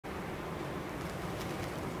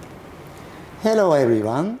Hello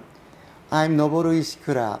everyone, I'm Noboru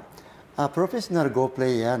Ishikura, a professional Go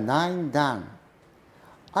player 9 Dan.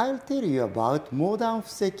 I'll tell you about modern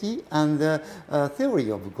fuseki and the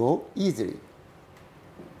theory of Go easily.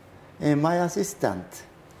 And my assistant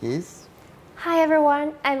is... Hi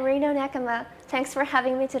everyone, I'm Rino Nakama. Thanks for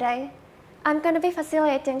having me today. I'm going to be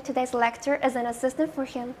facilitating today's lecture as an assistant for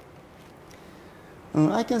him.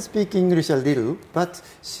 I can speak English a little, but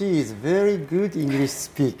she is very good English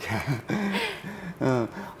speaker.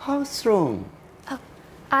 How strong? Oh,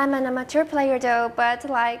 I'm an amateur player though, but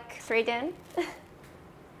like 3 Dan.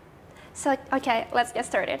 So, okay, let's get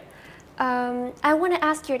started. I want to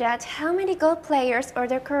ask you that, how many Go players are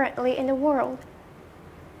there currently in the world?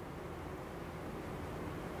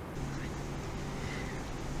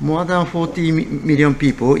 More than 40 million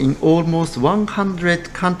people in almost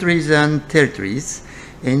 100 countries and territories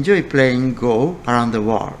enjoy playing Go around the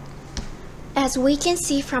world. As we can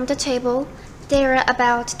see from the table, there are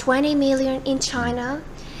about 20 million in China,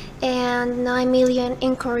 and 9 million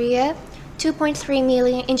in Korea, 2.3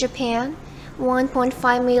 million in Japan,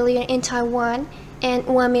 1.5 million in Taiwan, and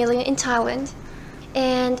 1 million in Thailand.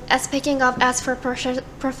 And speaking of, as for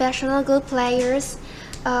professional Go players,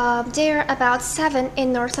 there are about 7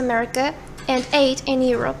 in North America and 8 in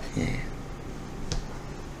Europe. Yeah.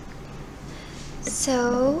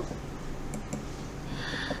 So,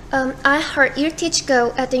 I heard you teach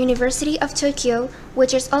Go at the University of Tokyo,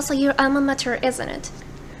 which is also your alma mater, isn't it?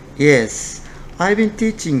 Yes, I've been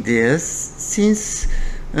teaching this since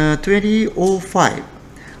 2005.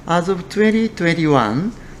 As of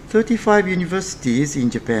 2021, 35 universities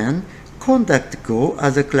in Japan conduct Go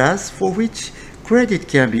as a class for which credit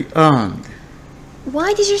can be earned.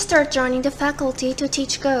 Why did you start joining the faculty to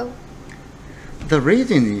teach Go? The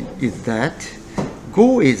reason is that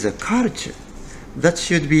Go is a culture that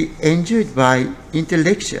should be enjoyed by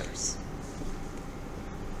intellectuals.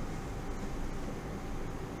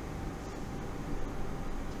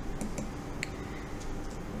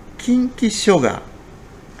 Kinki Shoga,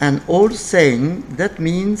 an old saying that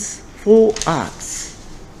means 4 arts,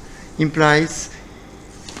 implies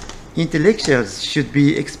intellectuals should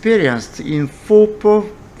be experienced in 4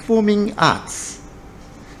 performing arts.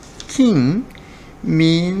 Kin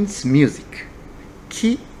means music,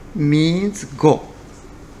 Ki means Go,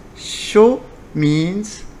 Sho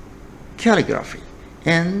means calligraphy,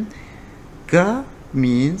 and Ga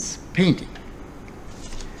means painting.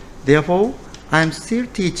 Therefore, I am still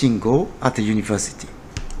teaching Go at the university.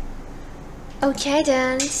 Okay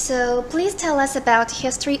then, so please tell us about the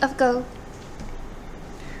history of Go.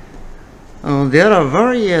 There are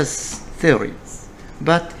various theories,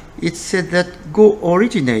 but it's said that Go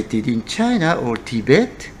originated in China or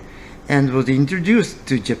Tibet and was introduced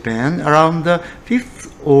to Japan around the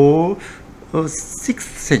 5th or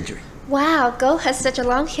 6th century. Wow, Go has such a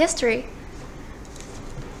long history.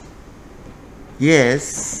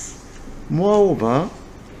 Yes, moreover,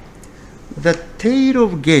 the Tale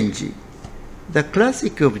of Genji, the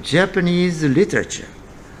classic of Japanese literature,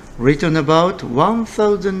 written about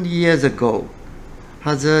 1,000 years ago,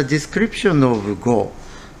 has a description of Go.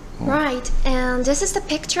 Right, and this is the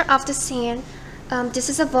picture of the scene. This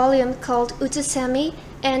is a volume called Utsusemi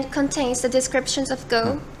and contains the descriptions of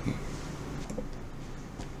Go.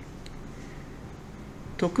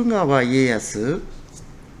 Tokugawa Ieyasu,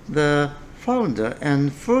 the founder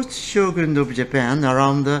and first shogun of Japan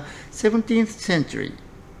around the 17th century,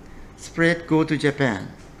 spread Go to Japan.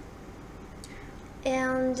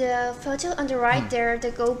 And the photo on the right there,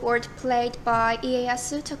 the Go board played by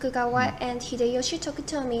Ieyasu Tokugawa and Hideyoshi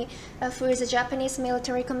Tokutomi, who is a Japanese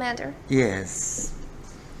military commander. Yes.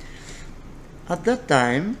 At that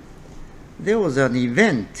time, there was an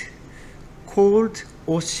event called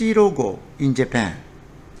Oshiro-Go in Japan.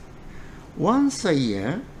 Once a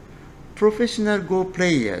year, professional Go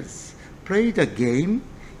players played a game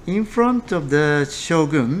in front of the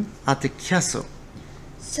shogun at the castle.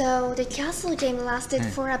 So the castle game lasted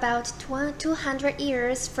for about 200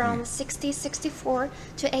 years, from 1664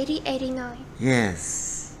 to 1889.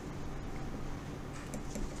 Yes.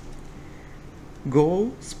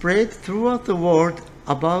 Go spread throughout the world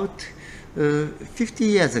about 50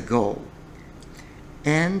 years ago.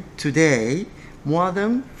 And today, more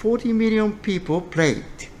than 40 million people play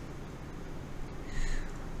it.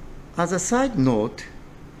 As a side note,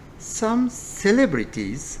 some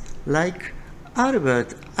celebrities like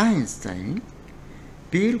Albert Einstein,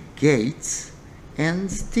 Bill Gates, and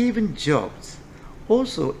Steve Jobs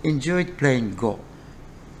also enjoyed playing Go.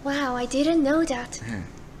 Wow, I didn't know that.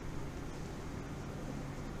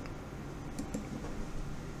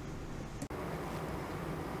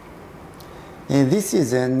 And this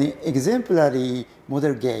is an exemplary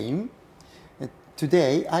model game.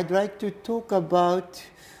 Today, I'd like to talk about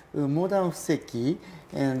modern Fuseki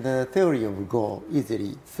and the theory of Go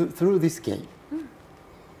easily through this game.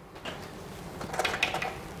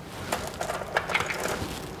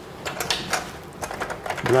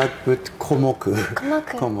 Black put komoku.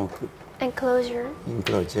 Komoku. Enclosure.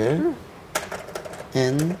 Enclosure.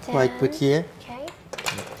 And Then, white put here. Okay.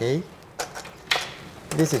 Okay.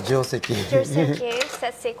 This is joseki. Joseki,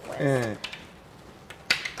 set sequence.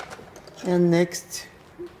 And next,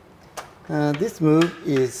 this move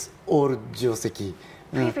is all joseki.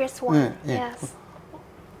 Previous one, yes.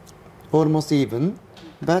 Almost even,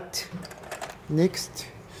 but next,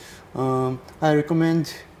 I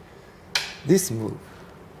recommend this move.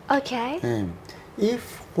 Okay. If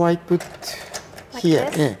white put Like here,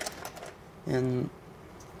 this? and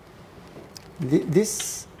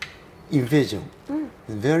this invasion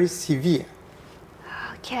is very severe.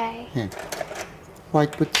 Okay.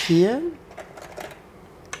 White put here,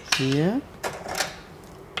 here,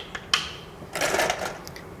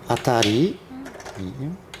 atari,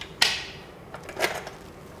 here.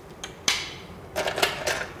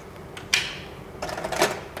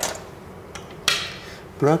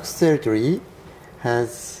 Black's territory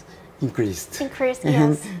has increased. Increased,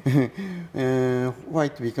 yes.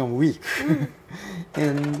 White become weak.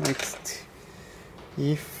 And next,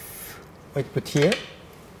 if white put here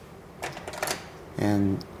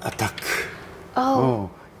and attack. Oh.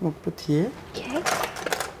 Put here. Okay.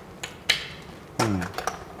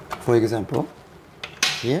 For example,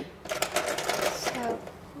 here, So,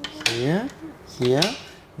 here, here.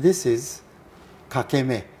 This is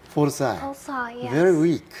kakeme, false eye. also, yes. Very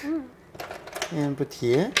weak. And put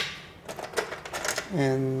here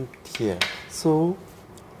and here. So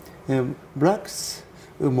black's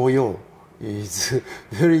moyo is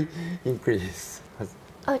very increased.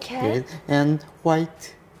 Okay. And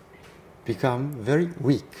white become very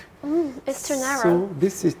weak. It's too narrow. So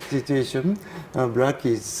this situation, black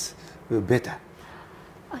is better.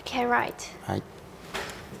 Okay, right. Right.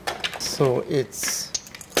 So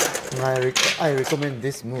I recommend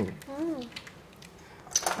this move.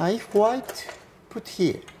 If white put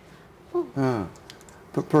here,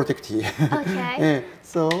 protect here. Okay.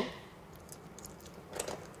 So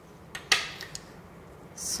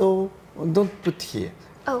don't put here.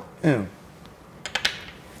 Oh.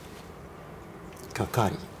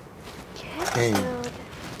 Kakari. Okay.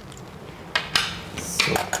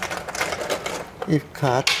 So if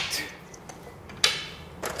cut,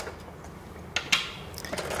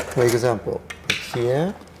 for example, put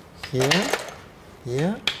here, here,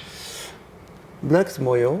 here. Black's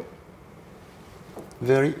moyo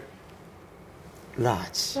very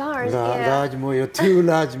large. Large, yeah. Large moyo, too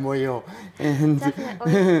large moyo, and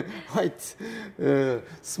Definitely. white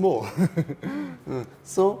small.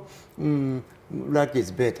 So black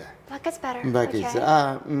is better. Black is better. Black okay. is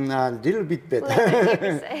a little bit better. Little bit,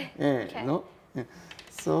 you say. Okay. No?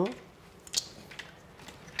 So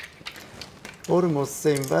almost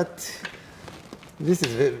same, but this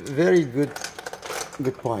is very good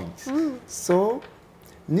point. So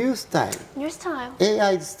new style, Your style.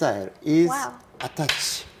 AI style is Wow.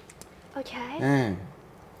 attach. Okay.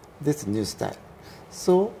 This is new style.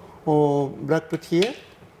 So black put here,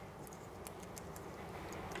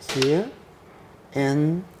 here,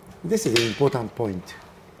 and this is the important point.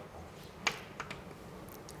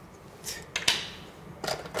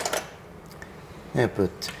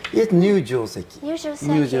 Put it's new joseki. New joseki.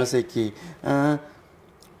 New joseki.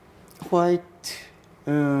 White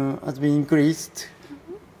has been increased.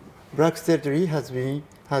 Black's territory has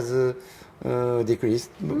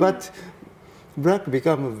decreased, but black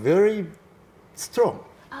become very strong.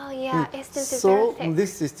 Oh yeah, it's still So very thick.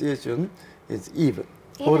 this situation is even,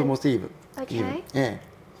 Even? almost even. Okay. Even. Yeah.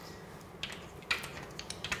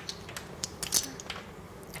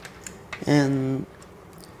 And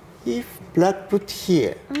if black put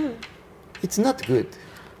here, it's not good.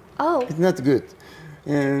 Oh. It's not good.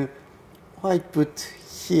 White put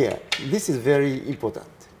here. This is very important.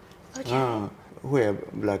 Okay. Where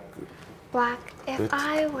black. Black. If Good.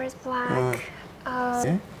 I was black,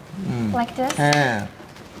 Yeah. like this.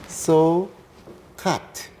 So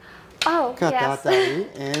cut. Oh, Cut yes. atari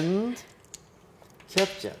and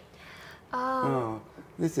capture. Oh,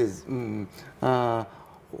 This is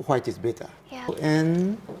white is better. Yeah.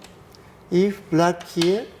 And if black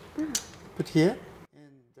here, put here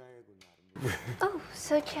and diagonal. oh,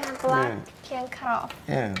 so black can cut off.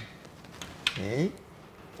 Yeah. Okay.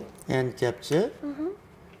 And capture.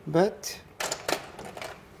 But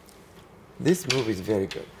this move is very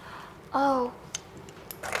good. Oh,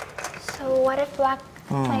 So what if black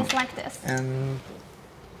plays like this? And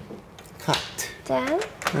cut. Then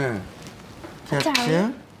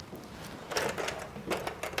Capture.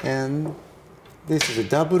 And this is a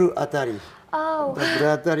double atari. oh,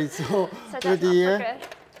 Double atari. So so put that's not here. for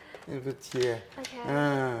good. And put here.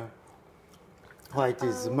 Okay. White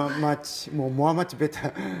is much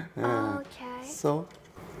better. Okay. So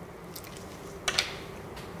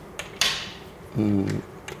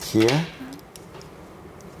here,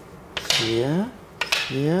 here,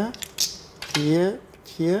 here, here,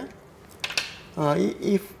 here.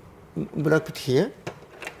 If black put here,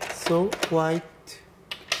 so white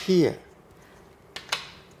here.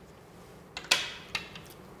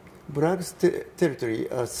 Black's territory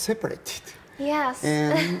are separated. Yes.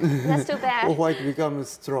 And That's too bad. white becomes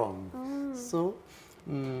strong. So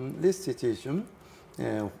this situation,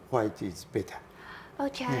 white is better.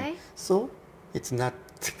 Okay. So it's not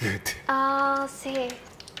good. Oh, see.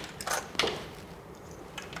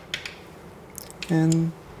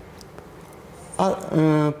 And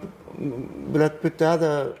black put the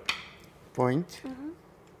other point.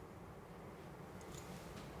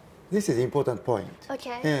 This is important point.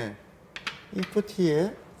 Okay. You put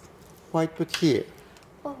here, white put here.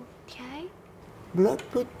 Okay. Black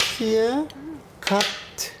put here,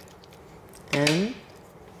 cut and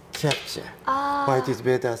capture. White is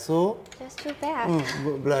better, so That's too bad.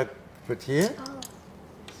 black put here,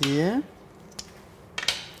 here.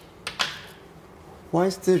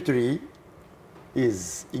 White's territory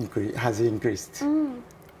has increased.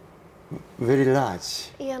 Very large.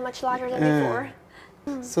 Yeah, much larger than before.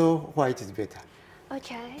 So white is better.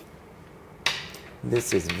 Okay.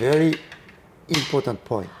 This is very important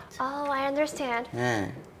point. Oh, I understand.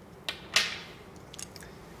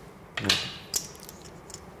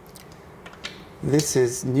 This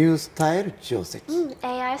is new style joseki.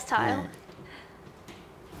 AI style.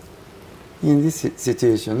 In this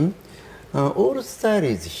situation, all style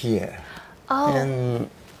is here. Oh, And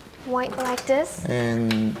white like this.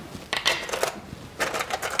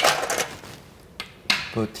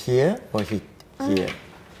 put here or hit here,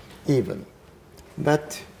 even.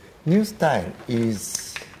 But new style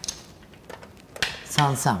is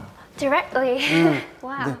san-san. Directly.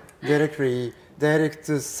 Wow. Direct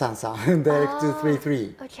to san-san, direct to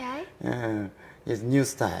 3-3 Okay. is new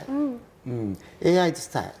style. AI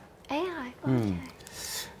style. AI. Okay.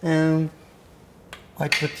 And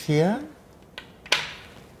white put here.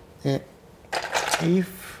 If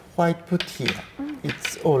white put here,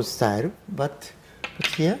 it's old style, but put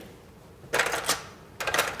here,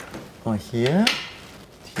 or here,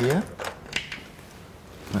 here,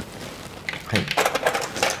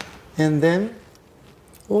 and then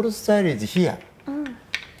old style is here,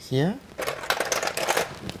 here.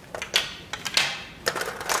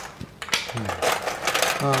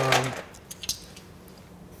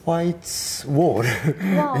 White's wall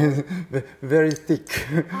is very thick.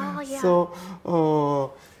 Oh, yeah. So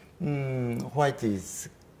white is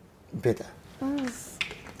better.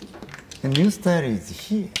 The new style is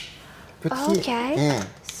here. Put here. Okay. Yeah.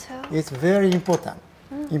 So, It's very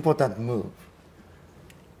important move.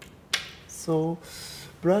 So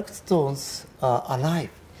black stones are alive.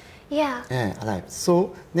 yeah. Alive.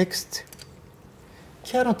 So next,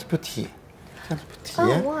 cannot put here. Cannot put Oh,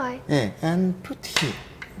 here. why? And put here.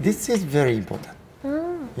 This is very important.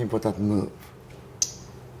 Important move.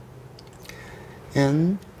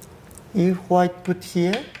 And if white put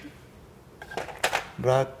here,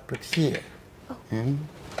 black put here. And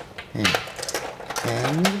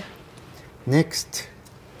next,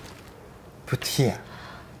 put here.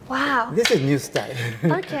 Wow. This is new style.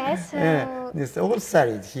 Okay, so This old style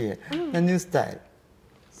is here. A new style.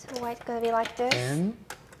 so white gonna be like this. And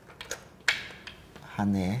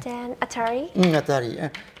hane. Then Atari.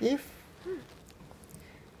 Atari. If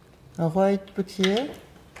a white put here,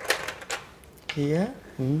 here,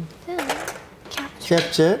 Then capture.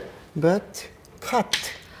 capture, but cut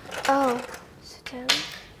Oh. So then.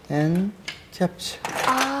 and capture.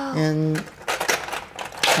 Oh. And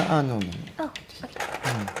no. Oh. Okay.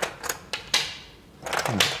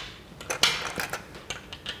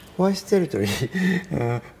 White's territory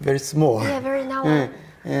very small. Yeah, very narrow.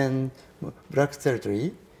 And black's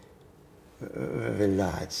territory very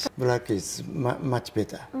large. Black is much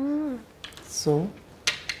better. So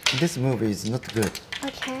this move is not good.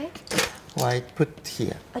 Okay. White put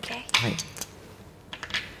here. Okay. Right.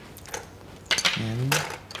 And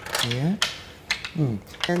here.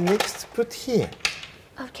 And next put here.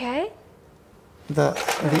 Okay. The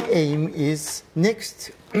aim is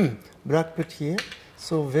next black put here.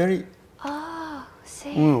 So very Oh,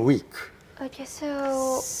 see. weak. Okay,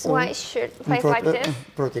 so, So, white should place like this.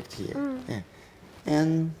 Protect here. Yeah.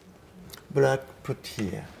 And black put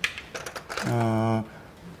here.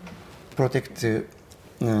 Protect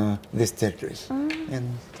this territory.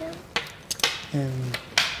 And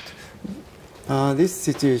this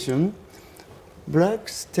situation,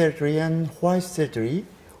 black's territory and white's territory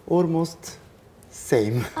almost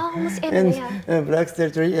same. Almost even, And yeah. black's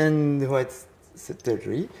territory and white's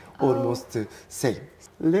territory almost same.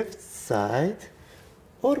 Left side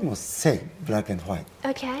almost same, black and white.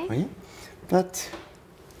 Okay. Right? But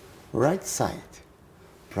right side,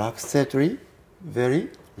 black's territory very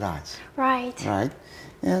large. Right. Right?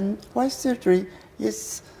 And white's territory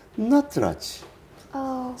is not large.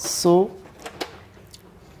 Oh. So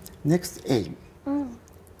next aim,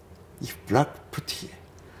 if black put here,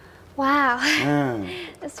 Wow. uh,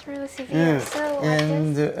 That's really severe. So, like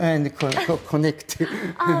and this. connect.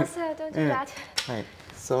 Oh, so don't do that. Right.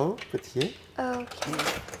 So put here Okay.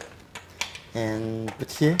 and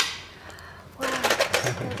put here. Wow.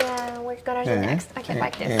 And then we're gonna do next. Okay,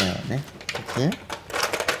 like this. Yeah, put here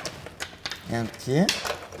and put here.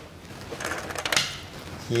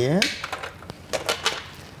 Here.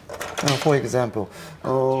 For example,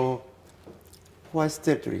 white's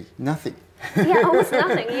territory, nothing. Yeah, almost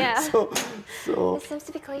nothing, yeah. So It seems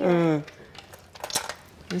to be clear.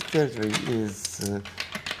 this territory is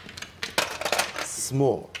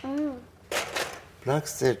small.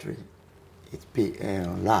 Black's territory is big,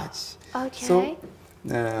 large. Okay. So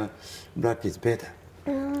black is better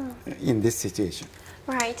in this situation.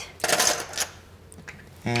 Right.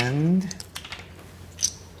 And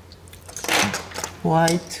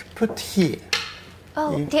white put here.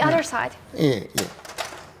 Oh, the other side. Yeah.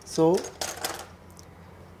 So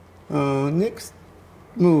next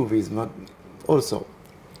move is also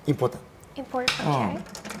important. Important. Okay.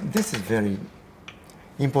 This is very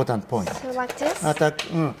important point. So like this. Attack,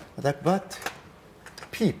 but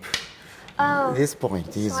peep. Oh. This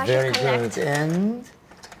point is So I should very connect. good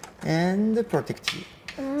and protect here.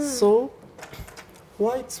 So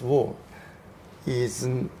white's wall is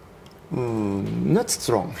not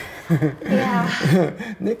strong. Yeah.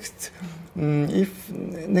 Next, if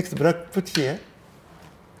next black put here,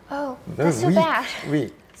 Oh, very that's too weak, bad.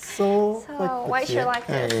 weak. So So white should here. like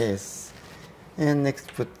this. Yes. And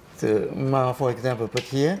next put, for example, put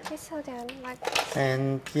here Okay, so then like this.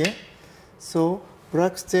 and here. So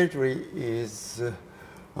black's territory is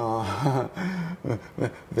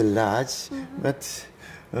very large, but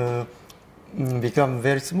become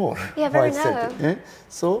very small. Yeah, very white's narrow. territory,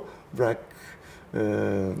 So black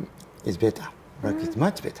is better. Black is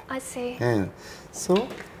much better. I see. And so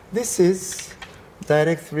this is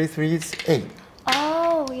direct 3-3's aim.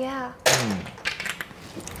 Oh, yeah.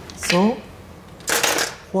 So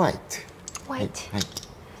white. White.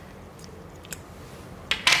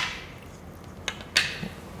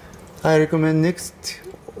 I recommend next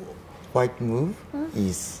white move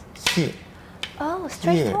is here. Oh,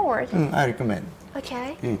 straightforward. Here. I recommend.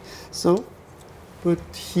 Okay. So put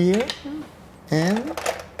here and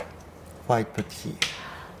white put here.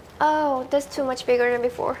 Oh, that's too much bigger than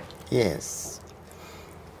before. Yes.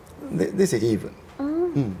 This is even.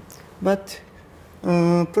 But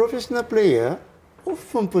professional player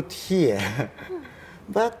often put here.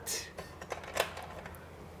 But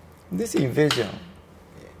this invasion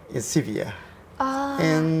is severe.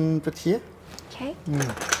 And put here, Okay.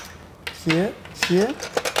 here. Put here.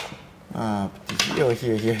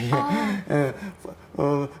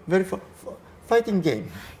 Very fighting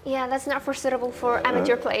game. Yeah, that's not for suitable for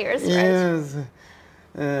amateur players, right?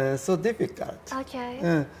 Yes. So difficult.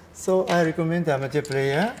 Okay. So I recommend amateur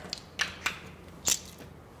player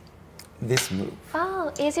this move.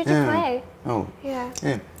 Oh, easier to play. Oh. Yeah.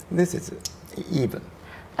 This is even.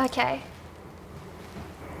 Okay.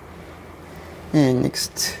 And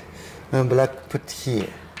next, black put here.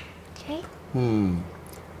 Okay.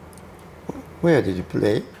 Where did you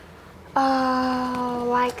play?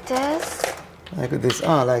 Like this. Like this.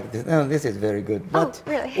 Like this. Oh, this is very good. But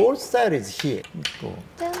really? all style is here. Go.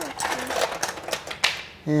 Then like this.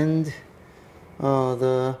 And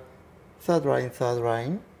the third line,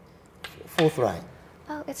 fourth line.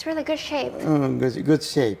 Oh, it's really good shape. Good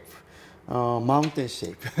shape. Mountain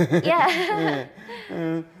shape. Yeah.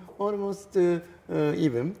 Almost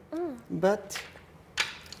even. But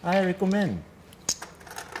I recommend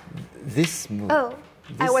this move. Oh,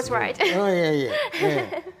 I This was move. right. Oh,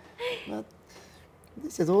 yeah. But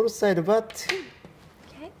this is all side, but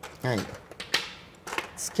Okay. はい。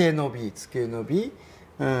つけ伸び、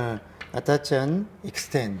attach and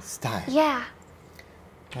extend style. Yeah.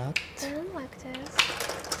 But, Then like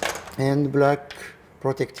this. and black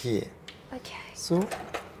protect here. Okay. So,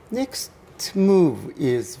 next move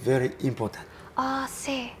is very important. Ah,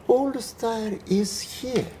 see. Old style is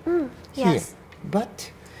here. Yes. Here.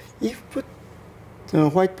 But if put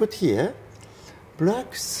white put here,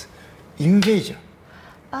 black's invasion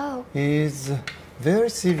Oh. is very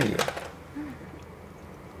severe.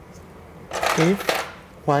 If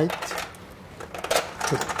white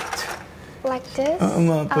put Like this?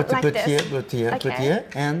 put like this. here, put here, put Okay. here,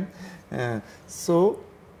 and so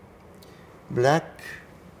black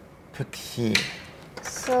put here,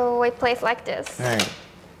 So we place like this. right,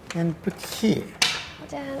 and put here,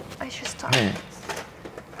 Then I should stop. right,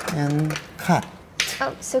 and cut,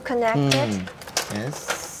 Oh, so connect it.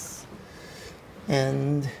 yes,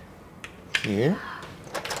 and here,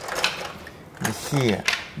 and here.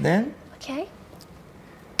 Then Okay.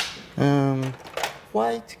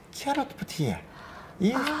 white cannot put here.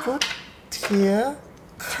 If put here,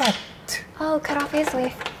 cut, Oh, cut off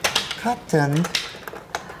easily. cut and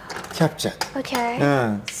capture. Okay.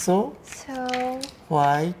 So So,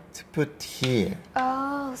 white put here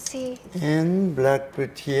oh, see. and black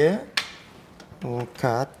put here.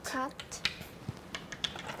 Cut. Cut.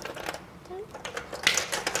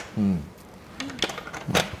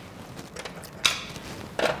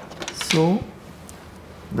 So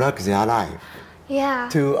black is alive. Yeah.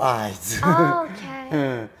 2 eyes. Oh,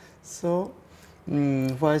 okay. So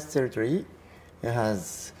white territory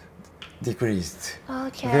has decreased.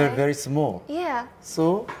 Okay. Very very small. Yeah.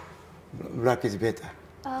 So black is better.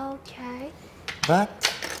 Okay. But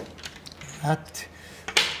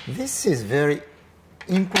this is very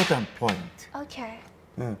important point. Okay.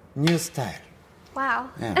 New style. Wow.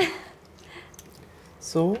 Yeah.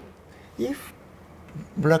 So if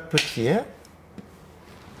black put here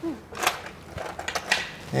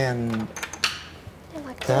and And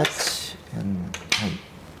like this. touch and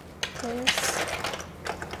Please.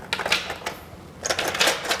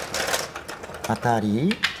 当た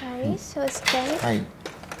り Sorry. So it's dead. はい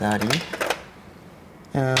当たり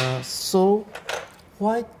so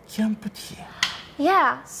white can put here.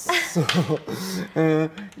 Yeah. So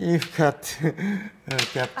if cut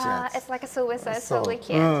captures. It's like a suicide, so So, we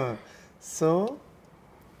can't. so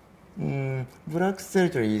black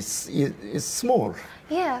territory is small.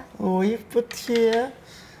 Yeah. Oh, if put here,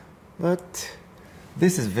 but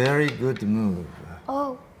this is very good move.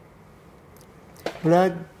 Oh.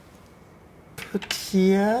 Black put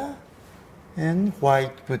here and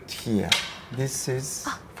white put here. This is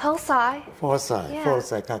Pulsai. foresight, Yeah.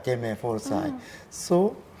 foresight, kakeme, foresight.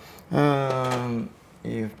 So,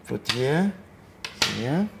 you put here,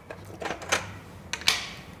 here,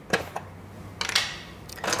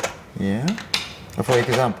 here. For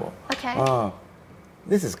example, Okay.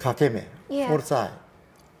 this is kakeme, Yeah. foresight.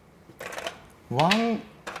 One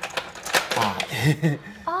eye.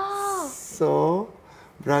 Oh. So,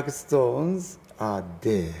 black stones are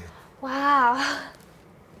dead. Wow.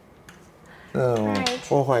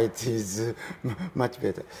 Right. All white is much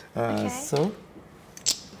better. Okay. So,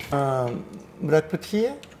 black put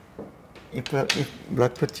here. If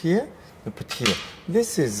black put here, you put here.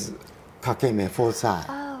 This is kakeme, four side.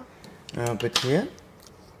 Oh. Put here.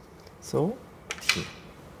 So, put here.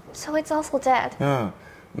 So it's also dead. Die.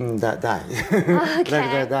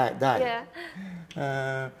 Okay. Black die.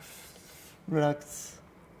 Yeah. Black's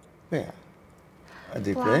where? Do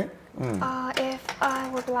you Black. play? If I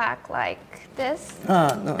were black like this.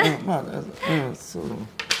 So,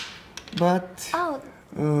 but Oh.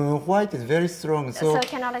 white is very strong, So so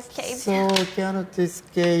cannot escape. so cannot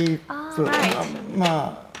escape.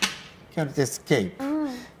 Right. Cannot escape.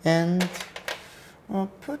 And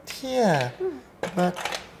put here, but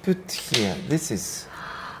put here. This is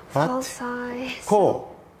what? Pulsai. Ko.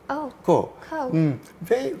 Oh. Ko. Ko.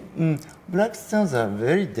 Black stones are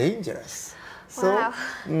very dangerous. So, Wow.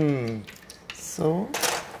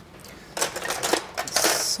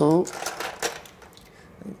 So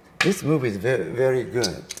this movie is very, very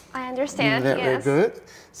good. I understand. Very Yes. good.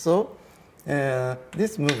 So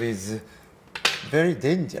this movie is very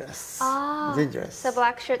dangerous. Ah, Dangerous. So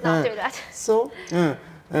black should not do that. So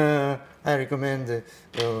I recommend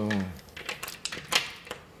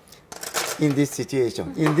in this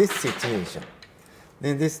situation,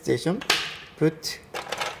 put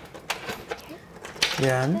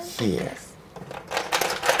here and here,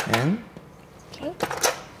 and Okay.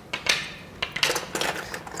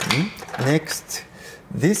 next,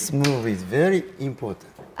 this move is very important.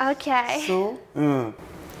 Okay. So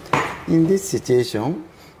in this situation,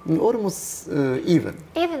 almost even.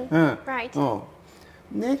 Even. Right. Oh,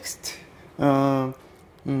 next,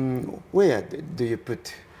 where do you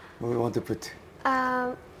put? We want to put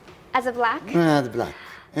As a black. the black.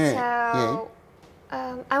 So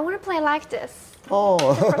I want to play like this Oh.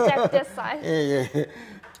 to protect this side. Yeah.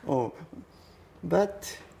 Oh,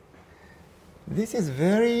 but this is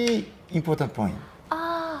very important point.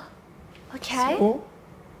 Oh, okay. So,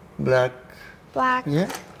 black. Black. Yeah.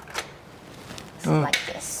 So like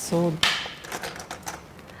this.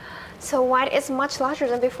 So white is much larger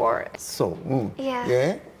than before. So. Yeah.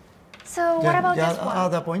 Yeah. So what about this one?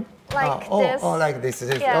 Other point. Like this. Oh, like this.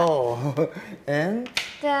 Yeah. Oh, and.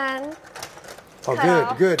 Then. Oh, cut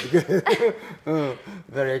off. good.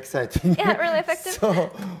 Very exciting. Yeah, really effective. So,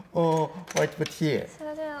 white put here.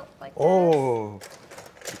 So then like this. Oh,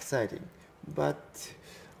 exciting. But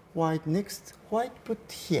white next, white put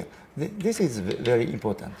here. This is very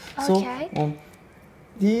important. Okay. So,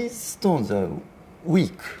 these stones are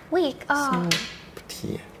weak. Weak. Oh. So, put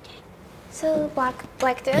here. So black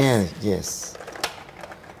like this. Yes.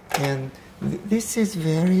 And this is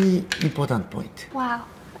very important point. Wow.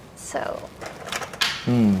 So.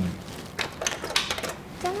 Then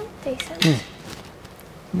decent.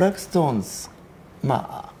 Black stones,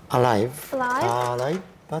 alive,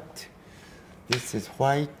 but this is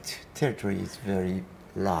white territory is very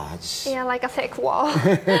large. Yeah, like a thick wall.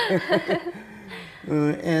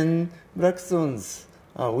 And black stones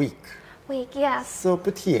are weak. Weak, yes. So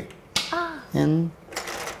put here. Ah. And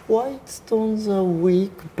white stones are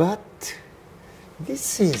weak, but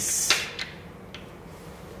this is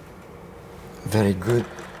very good.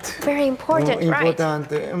 Very important, right?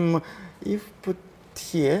 Important. If put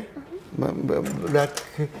here, black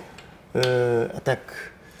attack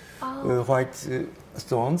white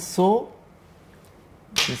stones, so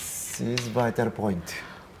this is vital point.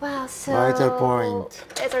 Wow, so Vital point.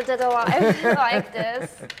 it's a dead alive like this.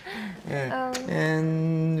 Yeah.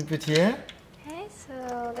 And put here. Okay,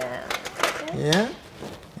 so then. Yeah.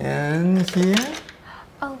 And here.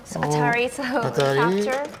 Oh, so Atari, so Atari.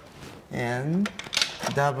 capture. And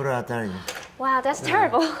double Atari. Wow, that's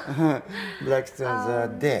terrible. Black stones are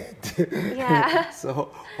dead. Yeah. So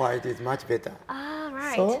white is much better. Ah,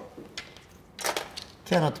 right. So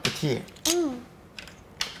cannot put here.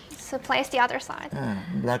 So place the other side.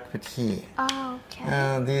 Black put here. Oh,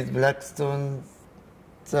 okay. These black stones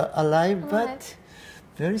are alive, but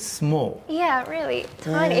very small. Yeah, really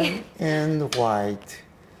tiny. And white.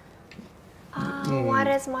 White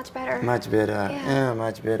is much better. Much better. Yeah.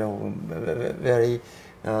 Much better. Very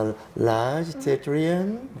large territory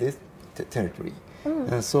and this territory.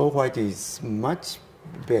 And so white is much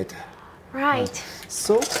better. Right.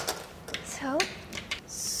 So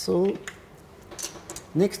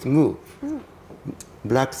next move,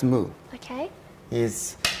 black's move Okay.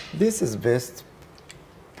 is this is best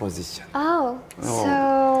position. Oh,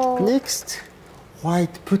 so Next,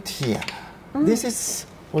 white put here. This is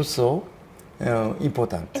also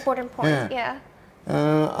important. important point. Yeah.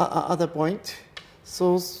 Other point,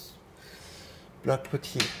 so black put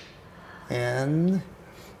here and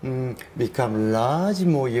become large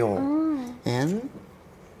moyo and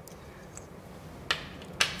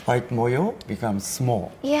white moyo becomes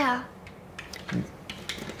small. Yeah.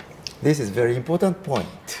 This is very important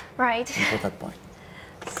point. Right. Important point.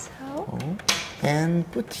 So.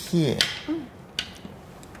 And put here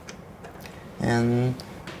and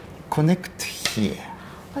connect here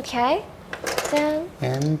Okay. Then.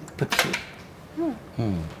 and put here.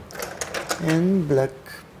 And black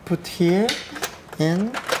put here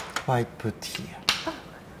and white put here.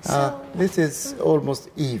 So. This is almost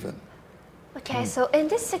even. Okay. So in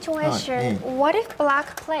this situation, what if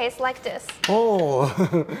black plays like this? Oh,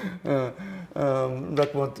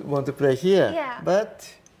 black want to play here. Yeah.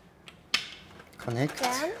 But connect.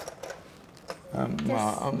 Then.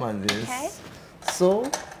 This. Okay. So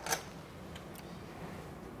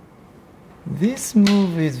this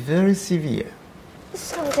move is very severe.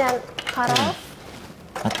 So then cut off.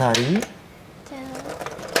 Atari. Then.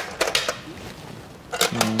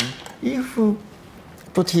 If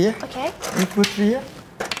put here, Okay. if put here,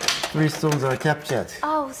 three stones are captured.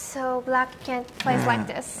 Oh, so black can't place like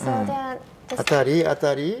this. So then. This.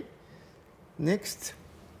 Atari. Next,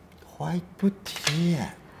 white put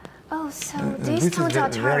here. Oh, so This these is stones are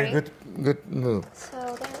very Atari. good move.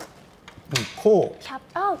 So then. Ko.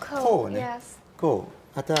 Oh, cool. ne? Yes. Ko.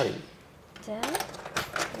 Atari. Then.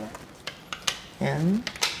 And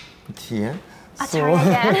put here. Atari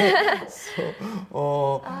again.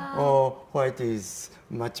 White is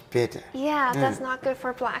much better. Yeah, that's not good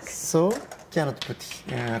for black. So cannot put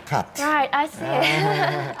cut. Right, I see.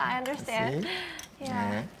 I understand. See?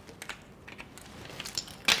 Yeah.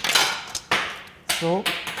 So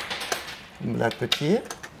black put here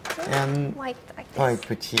and White like this. white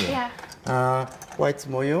put here. Yeah. White's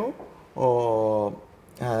moyo or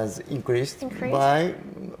has increased, Increased. by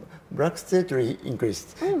black territory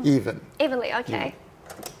increased even. Evenly, okay.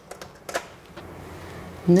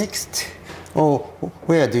 Next,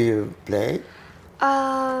 where do you play?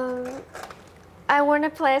 I want to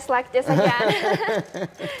place like this again.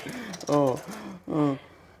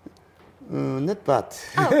 Not bad.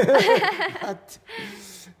 Oh. But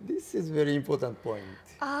this is very important point.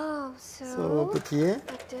 Oh, So put here,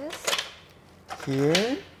 like this.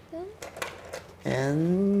 here, Then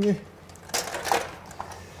and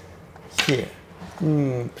here.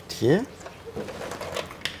 Put here.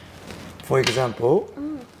 For example,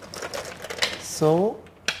 so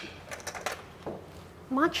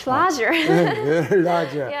much larger. very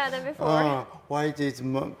larger. Yeah, than before. White is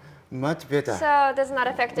much better. So that's not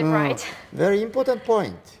effective, right? Very important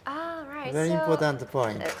point. Ah, right. Very so important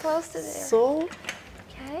point. close to there. So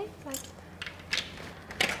Okay. Like,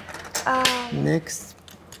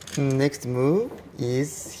 next move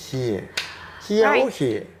is here. Here or Right.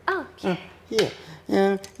 here. oh, okay. Here.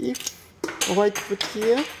 If white put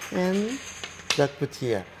here and black put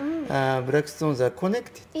here, black stones are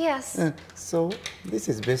connected. Yes. So this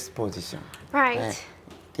is best position. Right.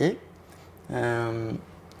 Okay.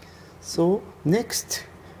 So next,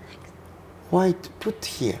 white put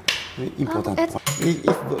here. Important it's- point.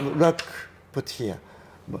 If black put here,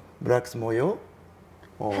 black's moyo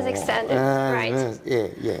Has extended, right.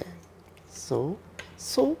 Yeah. So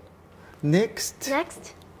next,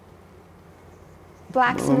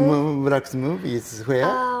 Black's move. black's move is where?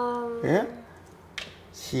 Yeah.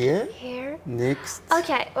 Here. Here. Next.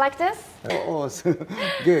 Okay, like this. So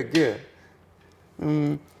good.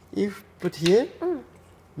 If put here,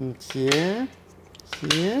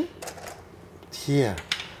 here,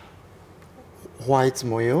 white's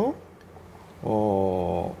moyo.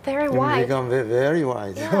 Very wide. Become very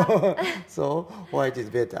wide. Yeah. So white is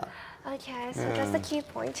better. Okay, so that's the key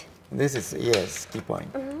point. This is key point.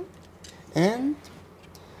 And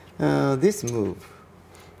this move.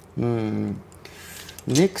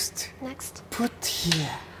 Next, put here.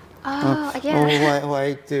 Oh, again.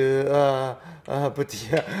 White put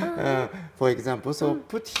here. For example, so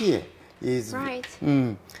put here is Right.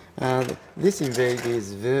 This invade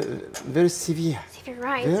is very severe.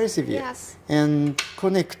 Right. Very severe. Yes. And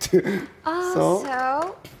connect.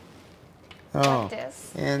 So like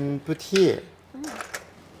this. And put here.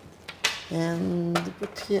 And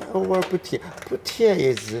put here or put here. Put here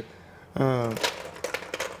is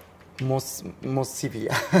most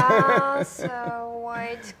severe. So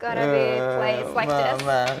white gotta be placed like this.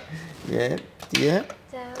 Yeah, put here.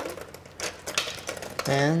 Down.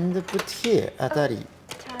 And put here, atari.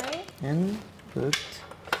 Tie. And put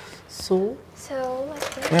so. So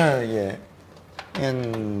like this. Yeah.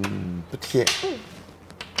 And put here.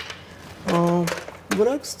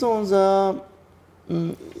 Black stones are.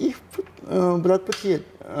 If put, black put here,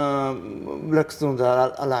 black stones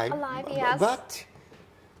are alive. Alive, yes.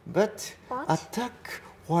 But What? attack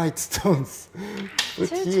white stones. Put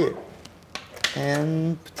To here.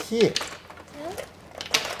 And put here. Down.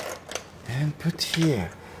 And put here.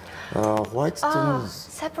 White Oh, stones.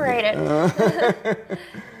 separated.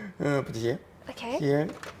 Put here. Okay. Here.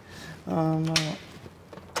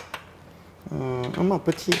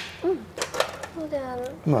 Put here. Hold on.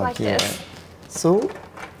 Well, Like here. this. So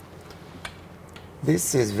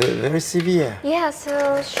this is very severe. Yeah,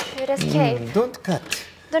 so should escape. Don't cut.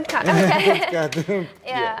 Don't cut. Okay. Don't cut.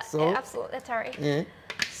 Yeah, So yeah, absolutely. Sorry. yeah.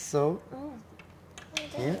 So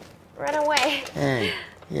here Run away. and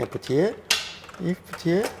here put here. If put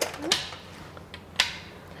here.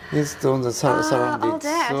 These stones are surrounded. all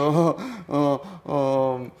that.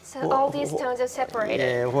 So all these stones are separated.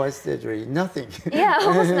 Yeah, white territory, nothing. Yeah,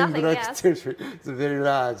 almost And nothing, black yes. territory, it's very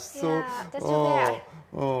large. So, Yeah, that's too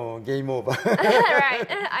bad. Game over. Right.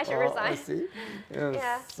 I should I resign. see. Yes.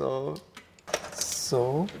 Yeah. So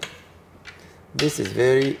this is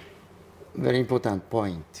very important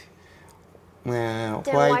point.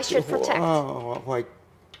 why should protect? White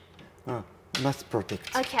must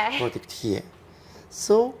protect. Okay. Protect here.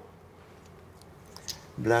 So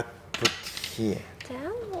black put here.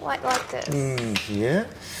 Down. Like this. Here,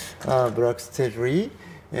 black's territory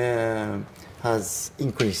has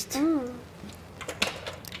increased.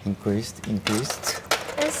 Increased. And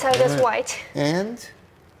so does white. And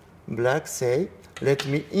black say, let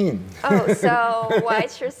me in. Oh, so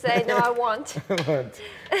white should say, no, I won't. I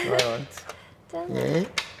want. Down. Yeah.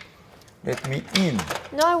 Let me in.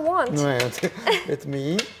 No, I won't. No, I want. Let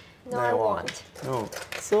me in. No, I won't. No.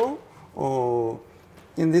 So,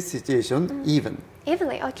 in this situation, even.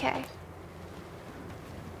 Evenly, okay.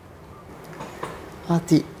 At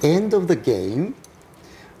the end of the game,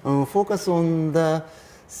 focus on the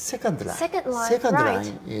second line. Second line, right.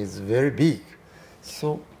 line is very big.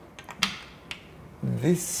 So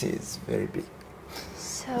this is very big.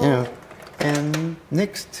 So and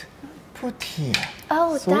next put here.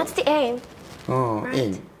 Oh, so, that's the aim. Oh,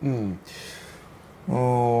 right. Aim.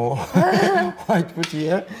 Oh, white put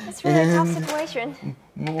here. It's really a tough situation.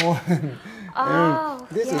 More. Oh,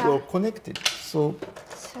 this is all connected. So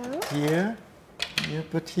here, you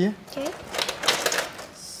put here. Okay.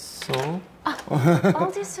 So.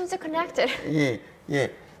 All these stones are connected. Yeah.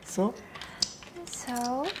 So.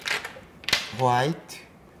 White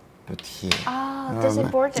put here. Oh, that's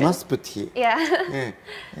important. Must put here. Yeah.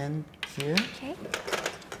 And here. Okay.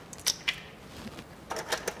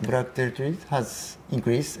 Black territory has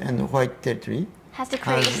increased and white territory has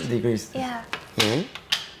decreased. Yeah. Okay.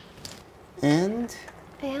 And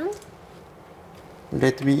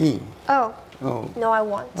let me in. Oh. No, I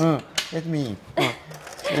won't. Let me in.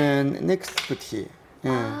 And next put here.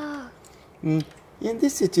 In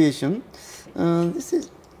this situation, this is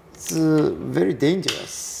very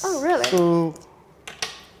dangerous. Oh, really? So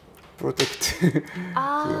protect.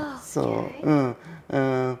 Oh. So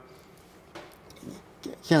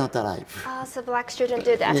cannot arrive. So black shouldn't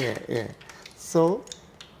do that. Yeah. So.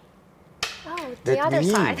 Oh, the other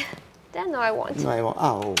side. Then no, I won't. No, I won't.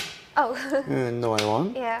 Oh. No, I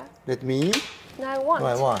won't. Yeah. Let me in. No, I won't. No,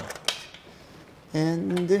 I won't.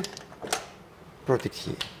 And protect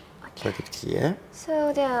here. Okay. Protect here.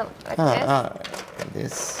 So then, like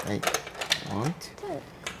this I want. Then.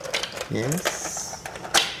 Yes.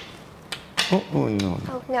 Oh no.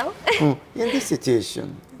 Oh no. In this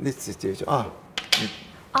situation. This is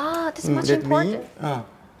much important.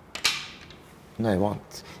 No, I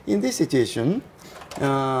won't. In this situation,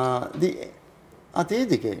 at the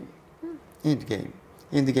end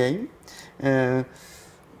game,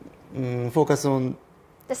 focus on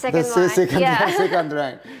the second line. Second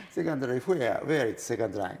line. Where is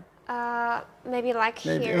second line? Maybe like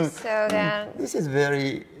here. So then. This is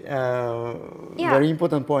very very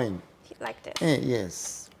important point. Like this.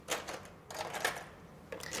 Yes.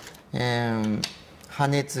 羽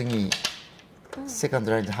根継ぎ second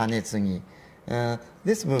line 羽根継ぎ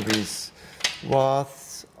this movie is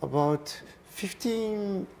worth about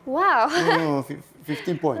 15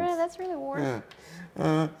 15 points. Really, that's really worth.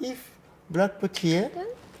 If black put here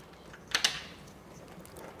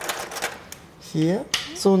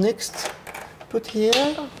so next put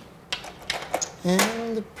here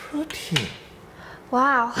and put here.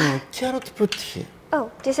 Wow. Cannot put here. Oh,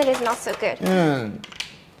 this side is not so good.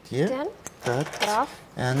 Here, Then cut off.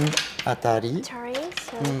 And atari.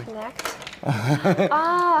 So connect.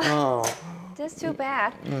 That's too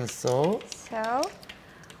bad. So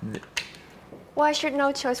why should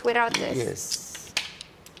no choice without this? Yes.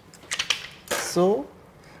 So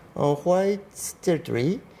white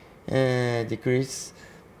territory decrease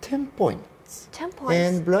 10 points. 10 points.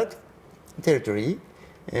 And black territory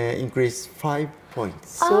increase 5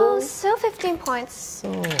 points. So 15 points.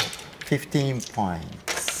 So 15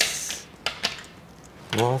 points.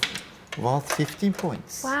 Worth 15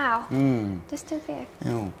 points. Wow. That's too big.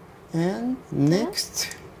 And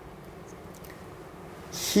next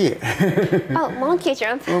here. Monkey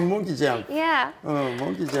jump. Monkey jump. Yeah.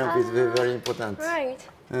 Monkey jump is very, very important. Right.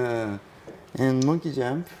 And monkey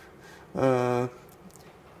jump.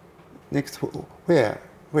 Next, where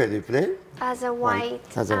do you play? As a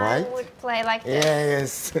white. As a white. I would play like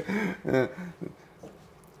this. Yes.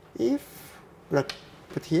 If black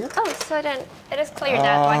put here. So then it is clear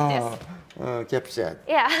that like this. Captured.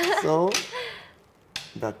 Yeah. So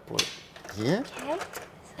black put here. Okay.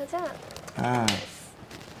 So then.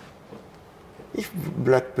 If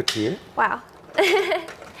black put here. Wow.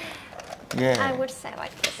 Yeah. I would say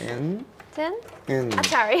like this. And then.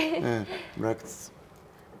 Atari. Black's.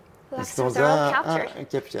 Stones are all captured.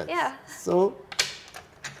 Captured. Yeah. So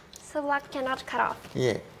black cannot cut off.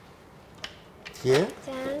 Yeah. Here.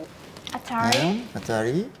 Then Atari.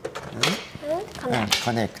 Atari. And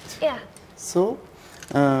connect. Yeah. So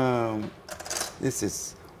this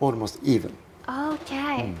is almost even.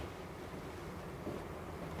 Okay.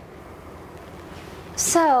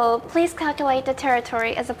 So please calculate the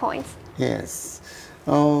territory as a point. Yes.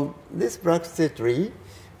 This black territory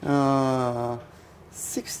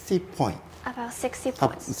 60 points. About 60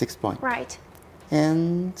 points. 6 points. Right.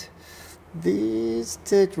 And this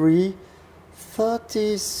territory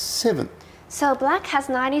 37. So black has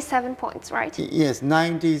 97 points, right? Yes,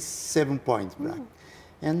 97 points black.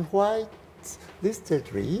 And white, this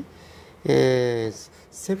territory is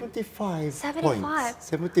 75 points.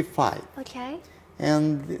 75. Okay.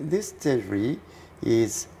 And this territory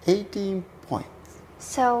is 18 points.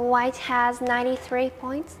 So white has 93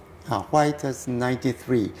 points. White has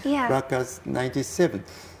 93, Yeah. black has 97.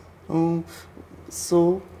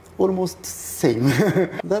 So almost same.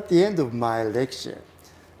 That's the end of my lecture.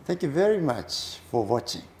 Thank you very much for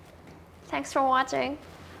watching. Thanks for watching.